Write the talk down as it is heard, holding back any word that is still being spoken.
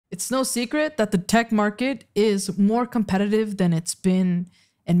It's no secret that the tech market is more competitive than it's been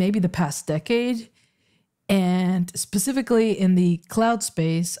in maybe the past decade. And specifically in the cloud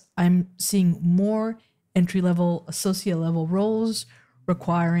space, I'm seeing more entry-level, associate-level roles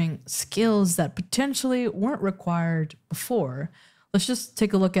requiring skills that potentially weren't required before. Let's just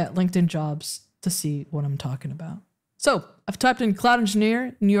take a look at LinkedIn jobs to see what I'm talking about. So I've typed in cloud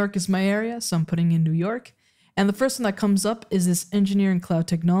engineer. New York is my area, so I'm putting in New York. And the first one that comes up is this engineering cloud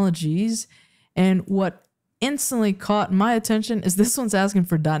technologies. And what instantly caught my attention is this one's asking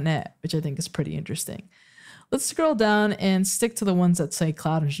for .NET, which I think is pretty interesting. Let's scroll down and stick to the ones that say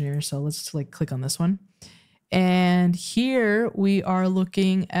cloud engineer. So let's click on this one. And here we are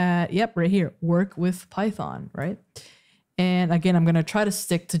looking at, yep, right here, work with Python, right? And again, I'm going to try to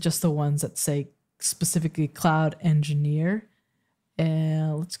stick to just the ones that say specifically cloud engineer.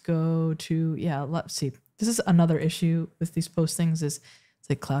 And let's go to, yeah, let's see. This is another issue with these postings is it's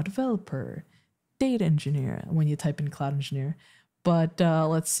like cloud developer, data engineer when you type in cloud engineer. But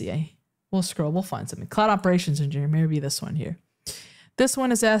let's see. We'll scroll, we'll find something. Cloud operations engineer, maybe this one here. This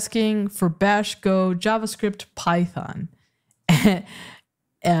one is asking for Bash, Go, JavaScript, Python.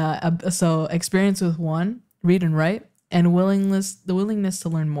 So experience with one, read and write, and the willingness to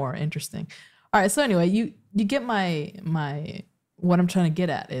learn more. Interesting. All right, so anyway, you get my what I'm trying to get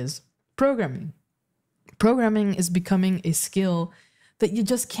at is programming. Programming is becoming a skill that you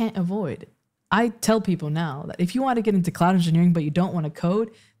just can't avoid. I tell people now that if you want to get into cloud engineering but you don't want to code,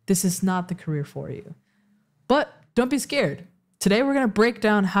 this is not the career for you. But don't be scared. Today we're going to break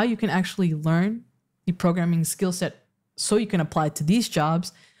down how you can actually learn the programming skill set so you can apply to these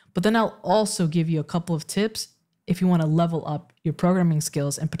jobs, but then I'll also give you a couple of tips if you want to level up your programming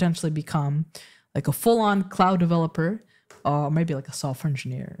skills and potentially become like a full-on cloud developer or maybe like a software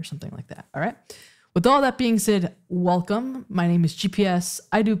engineer or something like that. All right. With all that being said, welcome. My name is GPS.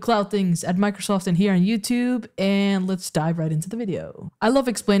 I do cloud things at Microsoft and here on YouTube, and let's dive right into the video. I love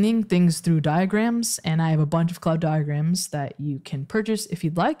explaining things through diagrams, and I have a bunch of cloud diagrams that you can purchase if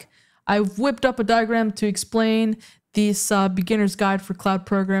you'd like. I've whipped up a diagram to explain this beginner's guide for cloud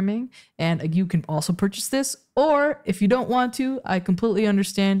programming, and you can also purchase this, or if you don't want to, I completely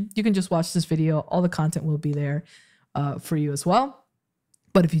understand. You can just watch this video. All the content will be there for you as well.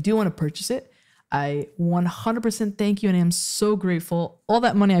 But if you do want to purchase it, I 100% thank you, and I am so grateful. All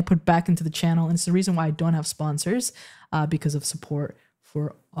that money I put back into the channel, and it's the reason why I don't have sponsors because of support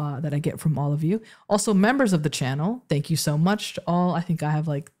for that I get from all of you. Also, members of the channel, thank you so much to all. I think I have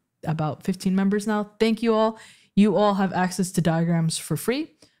like about 15 members now. Thank you all. You all have access to diagrams for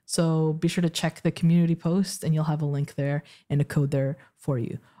free, so be sure to check the community post, and you'll have a link there and a code there for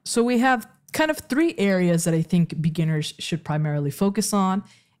you. So we have kind of 3 areas that I think beginners should primarily focus on.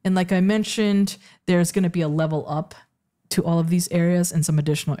 And like I mentioned, there's going to be a level up to all of these areas and some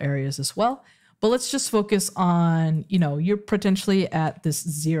additional areas as well. But let's just focus on, you're potentially at this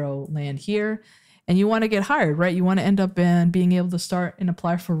 0 land here and you want to get hired, right? You want to end up in being able to start and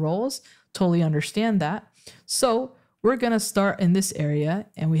apply for roles. Totally understand that. So we're going to start in this area,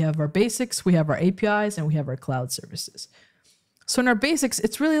 and we have our basics, we have our APIs, and we have our cloud services. So in our basics,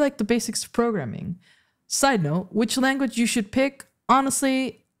 it's really like the basics of programming. Side note, which language you should pick?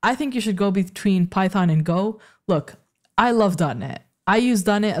 Honestly, I think you should go between Python and Go. Look, I love .NET. I use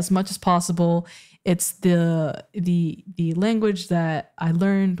 .NET as much as possible. It's the language that I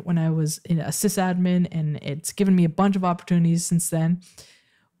learned when I was a sysadmin, and it's given me a bunch of opportunities since then.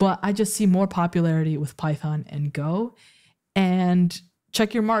 But I just see more popularity with Python and Go. And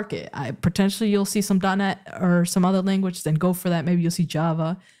check your market. Potentially you'll see some .NET or some other language, then go for that. Maybe you'll see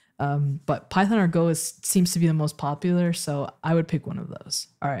Java. But Python or Go seems to be the most popular, so I would pick one of those.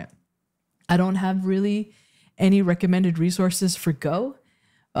 All right. I don't have really any recommended resources for Go,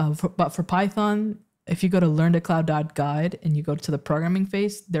 but for Python, if you go to learn-to-cloud.guide and you go to the programming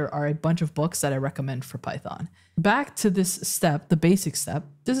phase, there are a bunch of books that I recommend for Python. Back to this step, the basic step.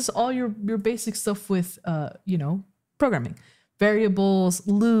 This is all your basic stuff with, programming. Variables,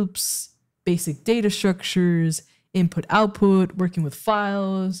 loops, basic data structures, input, output, working with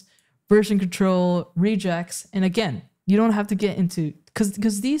files, version control, regex. And again, you don't have to get into,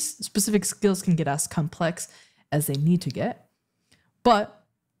 because these specific skills can get as complex as they need to get. But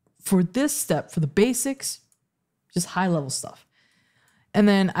for this step, for the basics, just high level stuff. And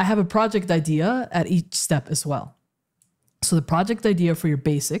then I have a project idea at each step as well. So the project idea for your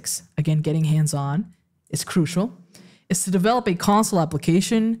basics, again, getting hands-on, is crucial. Is to develop a console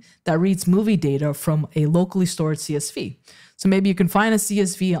application that reads movie data from a locally stored CSV. So maybe you can find a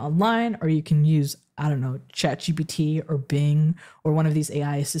CSV online, or you can use, I don't know, ChatGPT or Bing or one of these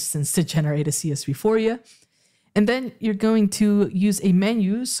AI assistants to generate a CSV for you. And then you're going to use a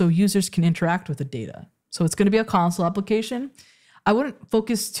menu so users can interact with the data. So it's going to be a console application. I wouldn't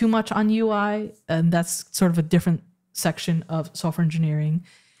focus too much on UI, and that's sort of a different section of software engineering.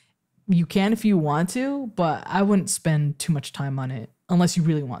 You can if you want to, but I wouldn't spend too much time on it unless you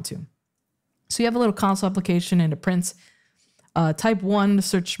really want to. So you have a little console application and it prints type 1 to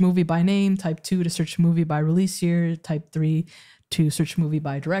search movie by name, type 2 to search movie by release year, type 3 to search movie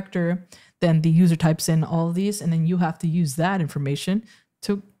by director. Then the user types in all of these, and then you have to use that information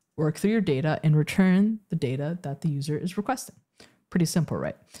to work through your data and return the data that the user is requesting. Pretty simple,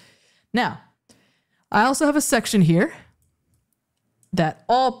 right? Now, I also have a section here that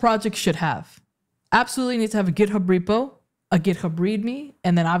all projects should have. Absolutely need to have a GitHub repo, a GitHub README,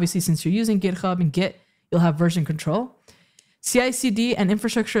 and then obviously since you're using GitHub and Git, you'll have version control. CI/CD and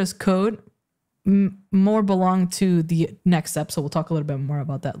infrastructure as code more belong to the next step, so we'll talk a little bit more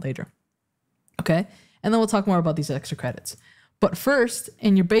about that later. Okay, and then we'll talk more about these extra credits. But first,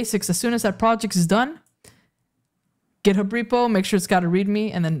 in your basics, as soon as that project is done, GitHub repo, make sure it's got a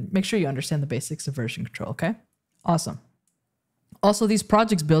README, and then make sure you understand the basics of version control, okay? Awesome. Also, these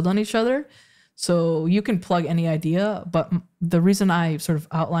projects build on each other, so you can plug any idea, but the reason I sort of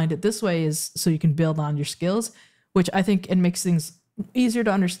outlined it this way is so you can build on your skills, which I think it makes things easier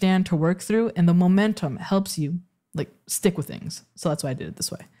to understand, to work through, and the momentum helps you like stick with things. So that's why I did it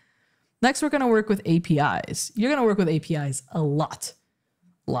this way. Next, we're going to work with APIs. You're going to work with APIs a lot.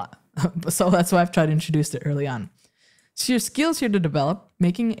 So that's why I've tried to introduce it early on. So your skills here to develop,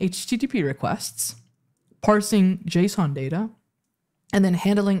 making HTTP requests, parsing JSON data, and then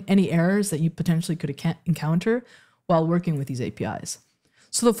handling any errors that you potentially could encounter while working with these APIs.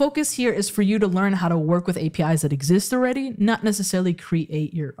 So the focus here is for you to learn how to work with APIs that exist already, not necessarily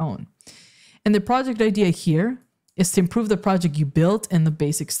create your own. And the project idea here is to improve the project you built in the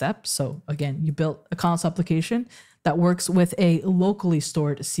basic steps. So again, you built a console application that works with a locally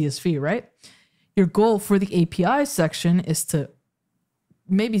stored CSV, right? Your goal for the API section is to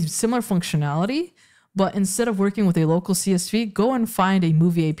maybe similar functionality, but instead of working with a local CSV, go and find a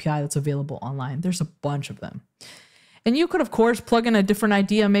movie API that's available online. There's a bunch of them. And you could, of course, plug in a different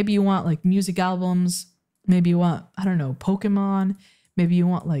idea. Maybe you want like music albums. Maybe you want, I don't know, Pokemon. Maybe you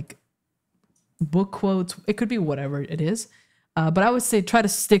want like book quotes. It could be whatever it is. But I would say try to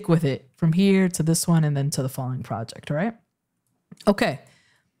stick with it from here to this one and then to the following project, all right? Okay,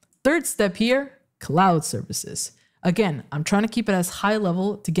 third step here, cloud services. Again, I'm trying to keep it as high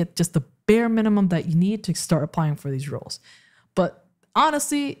level to get just the bare minimum that you need to start applying for these roles. But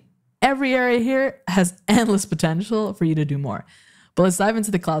honestly, every area here has endless potential for you to do more. But let's dive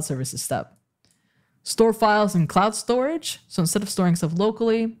into the cloud services step. Store files in cloud storage. So instead of storing stuff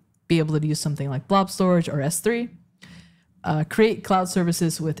locally, be able to use something like blob storage or S3. Create cloud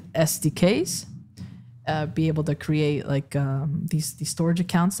services with SDKs. Be able to create like these storage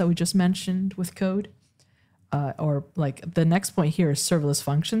accounts that we just mentioned with code. Or like the next point here is serverless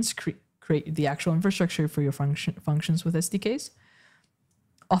functions. Create the actual infrastructure for your functions with SDKs.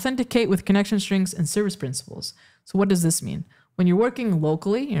 Authenticate with connection strings and service principals. So what does this mean? When you're working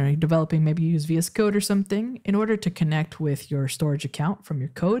locally, you're developing, maybe you use VS Code or something, in order to connect with your storage account from your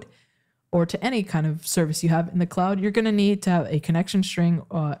code or to any kind of service you have in the cloud, you're going to need to have a connection string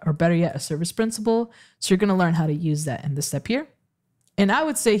or better yet, a service principal. So you're going to learn how to use that in this step here. And I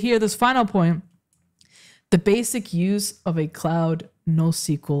would say here, this final point, the basic use of a cloud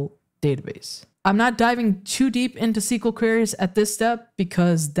NoSQL database. I'm not diving too deep into SQL queries at this step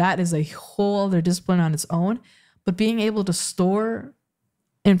because that is a whole other discipline on its own. But being able to store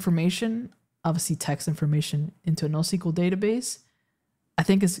information, obviously text information, into a NoSQL database, I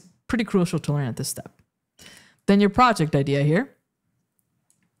think is pretty crucial to learn at this step. Then your project idea here.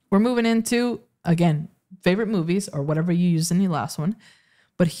 We're moving into, again, favorite movies or whatever you used in the last one.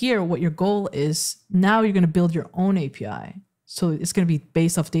 But here, what your goal is, now you're going to build your own API. So it's going to be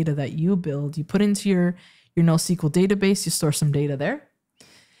based off data that you build. You put into your NoSQL database, you store some data there.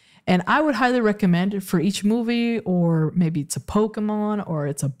 And I would highly recommend for each movie, or maybe it's a Pokemon or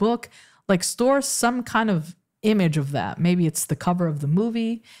it's a book, like store some kind of image of that. Maybe it's the cover of the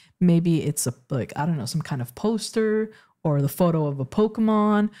movie. Maybe it's like, I don't know, some kind of poster or the photo of a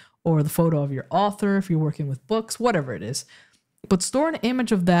Pokemon or the photo of your author if you're working with books, whatever it is. But store an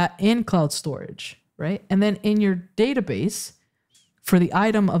image of that in cloud storage, right? And then in your database, for the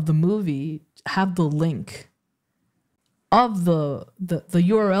item of the movie, have the link of the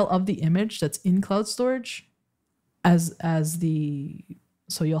URL of the image that's in cloud storage as the,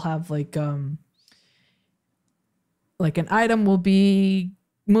 so you'll have like an item will be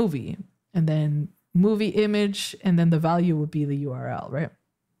movie and then movie image, and then the value would be the URL, right?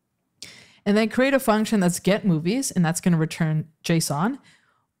 And then create a function that's get movies, and that's going to return JSON.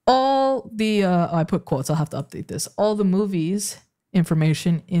 All the, I put quotes, I'll have to update this. All the movies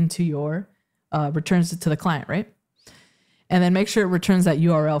information into your, returns it to the client, right? And then make sure it returns that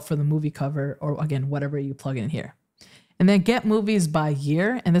URL for the movie cover, or again, whatever you plug in here. And then get movies by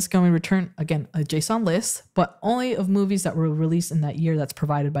year. And this is going to return, again, a JSON list, but only of movies that were released in that year that's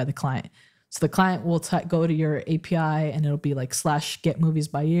provided by the client. So the client will go to your API and it'll be like / get movies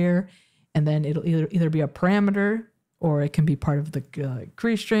by year. And then it'll either be a parameter, or it can be part of the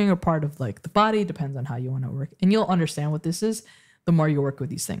query string or part of like the body, depends on how you want to work. And you'll understand what this is the more you work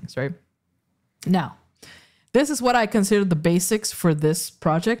with these things, right? Now, this is what I consider the basics for this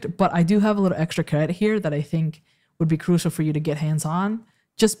project, but I do have a little extra credit here that I think would be crucial for you to get hands-on,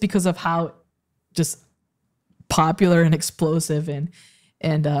 just because of how just popular and explosive and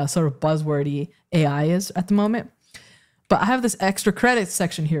sort of buzzwordy AI is at the moment. But I have this extra credit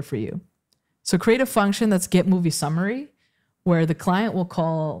section here for you. So create a function that's get movie summary, where the client will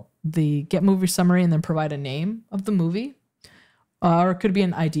call the get movie summary and then provide a name of the movie. Or it could be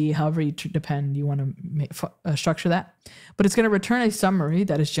an ID, however you want to structure that. But it's going to return a summary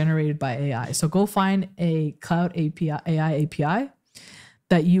that is generated by AI. So go find a cloud API, AI API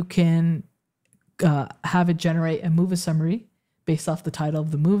that you can have it generate a movie summary based off the title of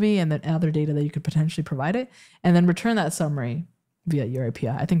the movie and then other data that you could potentially provide it, and then return that summary via your API.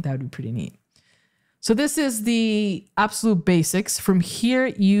 I think that would be pretty neat. So this is the absolute basics. From here,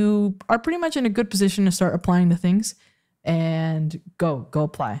 you are pretty much in a good position to start applying the things. And go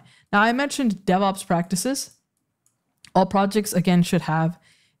apply. Now, I mentioned DevOps practices. All projects, again, should have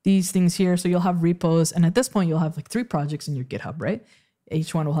these things here. So you'll have repos. And at this point, you'll have like 3 projects in your GitHub, right?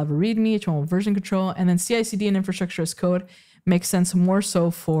 Each one will have a README, each one will have version control. And then CI/CD and infrastructure as code makes sense more so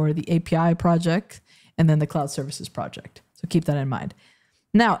for the API project and then the cloud services project. So keep that in mind.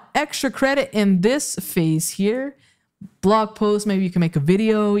 Now, extra credit in this phase here, blog post, maybe you can make a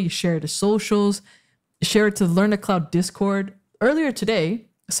video, you share it to socials, share it to Learn to Cloud Discord. Earlier today,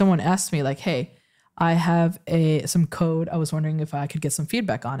 someone asked me like, hey, I have some code. I was wondering if I could get some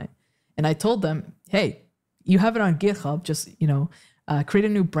feedback on it. And I told them, hey, you have it on GitHub. Just, create a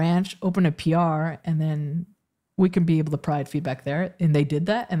new branch, open a PR, and then we can be able to provide feedback there. And they did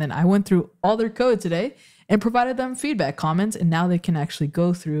that. And then I went through all their code today and provided them feedback comments. And now they can actually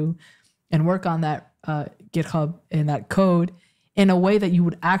go through and work on that GitHub and that code in a way that you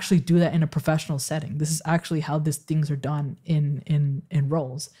would actually do that in a professional setting. This is actually how these things are done in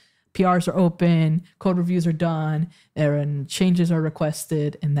roles. PRs are open, code reviews are done, and changes are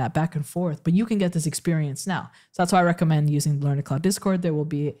requested, and that back and forth. But you can get this experience now. So that's why I recommend using Learn to Cloud Discord. There will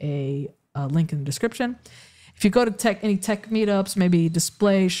be a link in the description. If you go to any tech meetups, maybe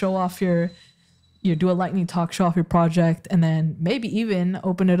display, show off you do a lightning talk, show off your project, and then maybe even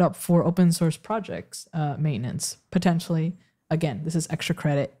open it up for open source projects maintenance, potentially. Again, this is extra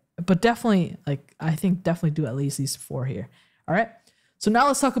credit, but definitely, I think definitely do at least these 4 here. All right. So now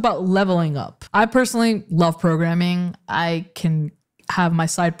let's talk about leveling up. I personally love programming. I can have my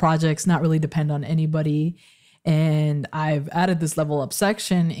side projects not really depend on anybody. And I've added this level up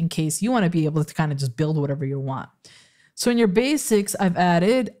section in case you want to be able to kind of just build whatever you want. So in your basics, I've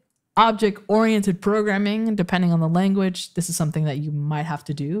added object-oriented programming, depending on the language. This is something that you might have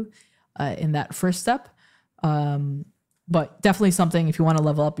to do in that first step. But definitely something, if you want to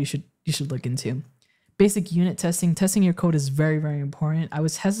level up, you should look into. Basic unit testing. Testing your code is very, very important. I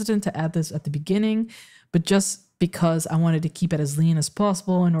was hesitant to add this at the beginning, but just because I wanted to keep it as lean as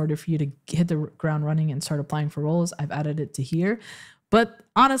possible in order for you to hit the ground running and start applying for roles, I've added it to here. But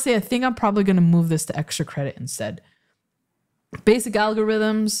honestly, I think I'm probably going to move this to extra credit instead. Basic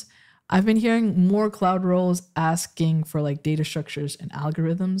algorithms. I've been hearing more cloud roles asking for like data structures and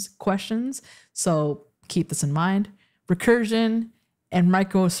algorithms questions. So keep this in mind. Recursion and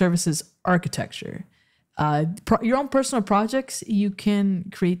microservices architecture. Your own personal projects, you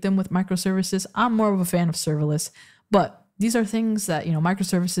can create them with microservices. I'm more of a fan of serverless, but these are things that,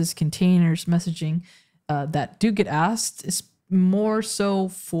 microservices, containers, messaging that do get asked. Is more so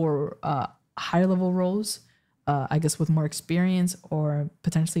for higher level roles, I guess with more experience, or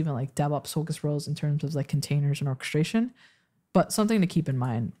potentially even like DevOps focused roles in terms of like containers and orchestration, but something to keep in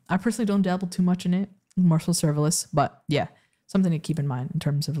mind. I personally don't dabble too much in it. More so serverless, but yeah, something to keep in mind in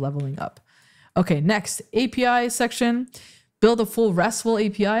terms of leveling up. Okay, next, API section. Build a full RESTful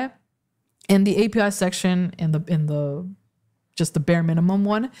API. In the API section, in the just the bare minimum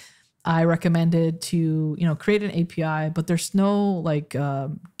one, I recommended to create an API, but there's no like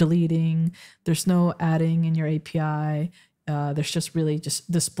deleting, there's no adding in your API. There's just really just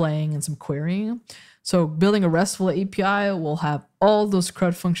displaying and some querying. So building a RESTful API will have all those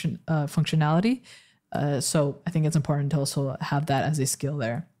CRUD functionality. So I think it's important to also have that as a skill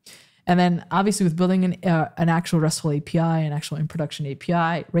there. And then obviously with building an actual RESTful API, an actual in production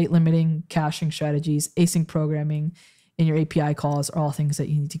API, rate limiting, caching strategies, async programming in your API calls are all things that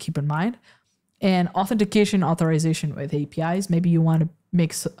you need to keep in mind. And authentication authorization with APIs. Maybe you want to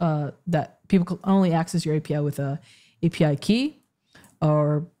make that people can only access your API with a API key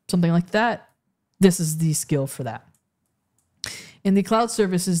or something like that. This is the skill for that. In the cloud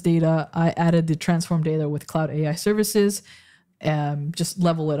services data, I added the transform data with cloud AI services. Just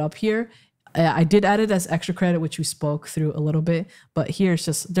level it up here. I did add it as extra credit, which we spoke through a little bit, but here's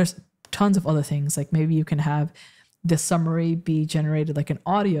just, there's tons of other things. Like maybe you can have the summary be generated like an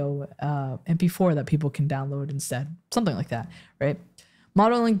audio MP4 that people can download instead, something like that, right?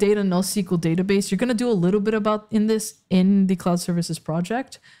 Modeling data, NoSQL database. You're going to do a little bit about in the cloud services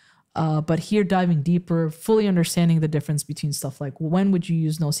project, but here diving deeper, fully understanding the difference between stuff like when would you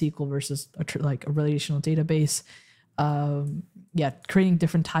use NoSQL versus like a relational database. Creating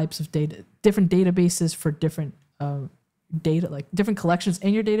different types of data, different databases for different data, like different collections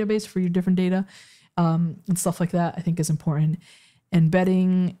in your database for your different data, and stuff like that, I think is important.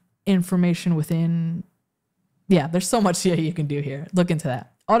 Embedding information within, there's so much you can do here. Look into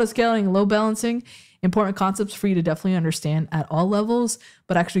that. Auto scaling, load balancing, important concepts for you to definitely understand at all levels,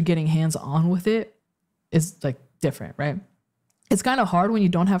 but actually getting hands on with it is like different, right? It's kind of hard when you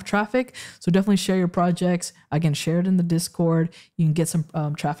don't have traffic. So definitely share your projects. Again, share it in the Discord. You can get some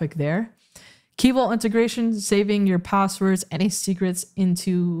traffic there. Key Vault integration, saving your passwords, any secrets in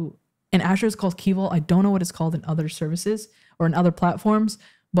Azure is called Key Vault. I don't know what it's called in other services or in other platforms,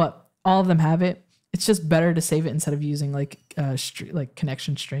 but all of them have it. It's just better to save it instead of using like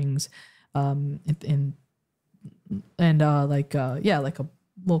connection strings, like a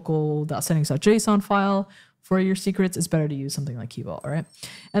local .settings.json file. For your secrets, it's better to use something like Key Vault, all right?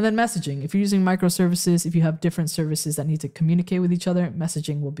 And then messaging. If you're using microservices, if you have different services that need to communicate with each other,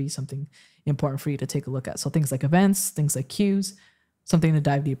 messaging will be something important for you to take a look at. So things like events, things like queues, something to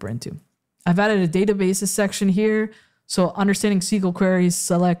dive deeper into. I've added a databases section here. So understanding SQL queries,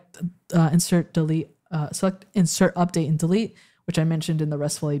 select, insert, delete, select, insert, update, and delete, which I mentioned in the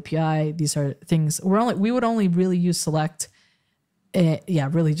RESTful API. These are things we would only really use select,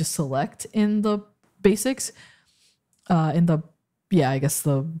 really just select in the basics, I guess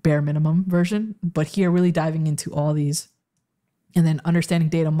the bare minimum version, but here really diving into all these, and then understanding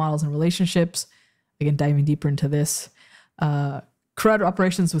data models and relationships, again diving deeper into this. CRUD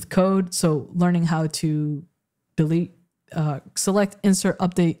operations with code, so learning how to delete, select, insert,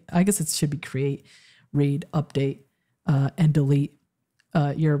 update, I guess it should be create, read, update, and delete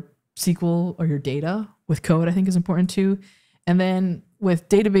your SQL or your data with code, I think is important too. And then with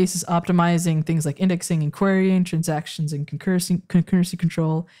databases, optimizing things like indexing and querying, transactions and concurrency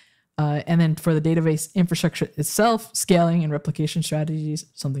control. And then for the database infrastructure itself, scaling and replication strategies,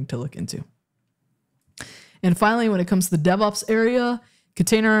 something to look into. And finally, when it comes to the DevOps area,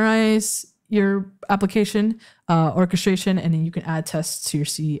 containerize your application, orchestration, and then you can add tests to your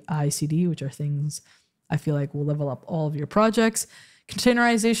CI/CD, which are things I feel like will level up all of your projects.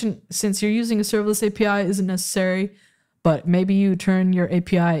 Containerization, since you're using a serverless API, isn't necessary. But maybe you turn your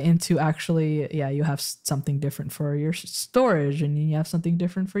API into actually, you have something different for your storage and you have something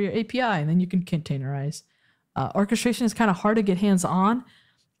different for your API, and then you can containerize. Orchestration is kind of hard to get hands on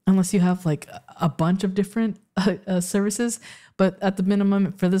unless you have like a bunch of different services. But at the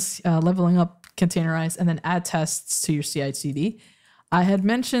minimum for this leveling up, containerize, and then add tests to your CI/CD. I had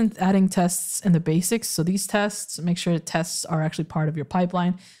mentioned adding tests in the basics. So these tests, make sure tests are actually part of your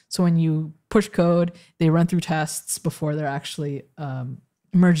pipeline. So when you push code, they run through tests before they're actually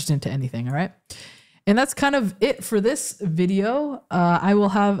merged into anything, all right? And that's kind of it for this video. I will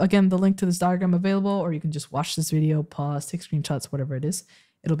have, again, the link to this diagram available, or you can just watch this video, pause, take screenshots, whatever it is.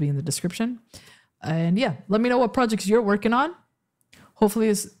 It'll be in the description. And let me know what projects you're working on. Hopefully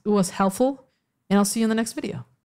it was helpful, and I'll see you in the next video.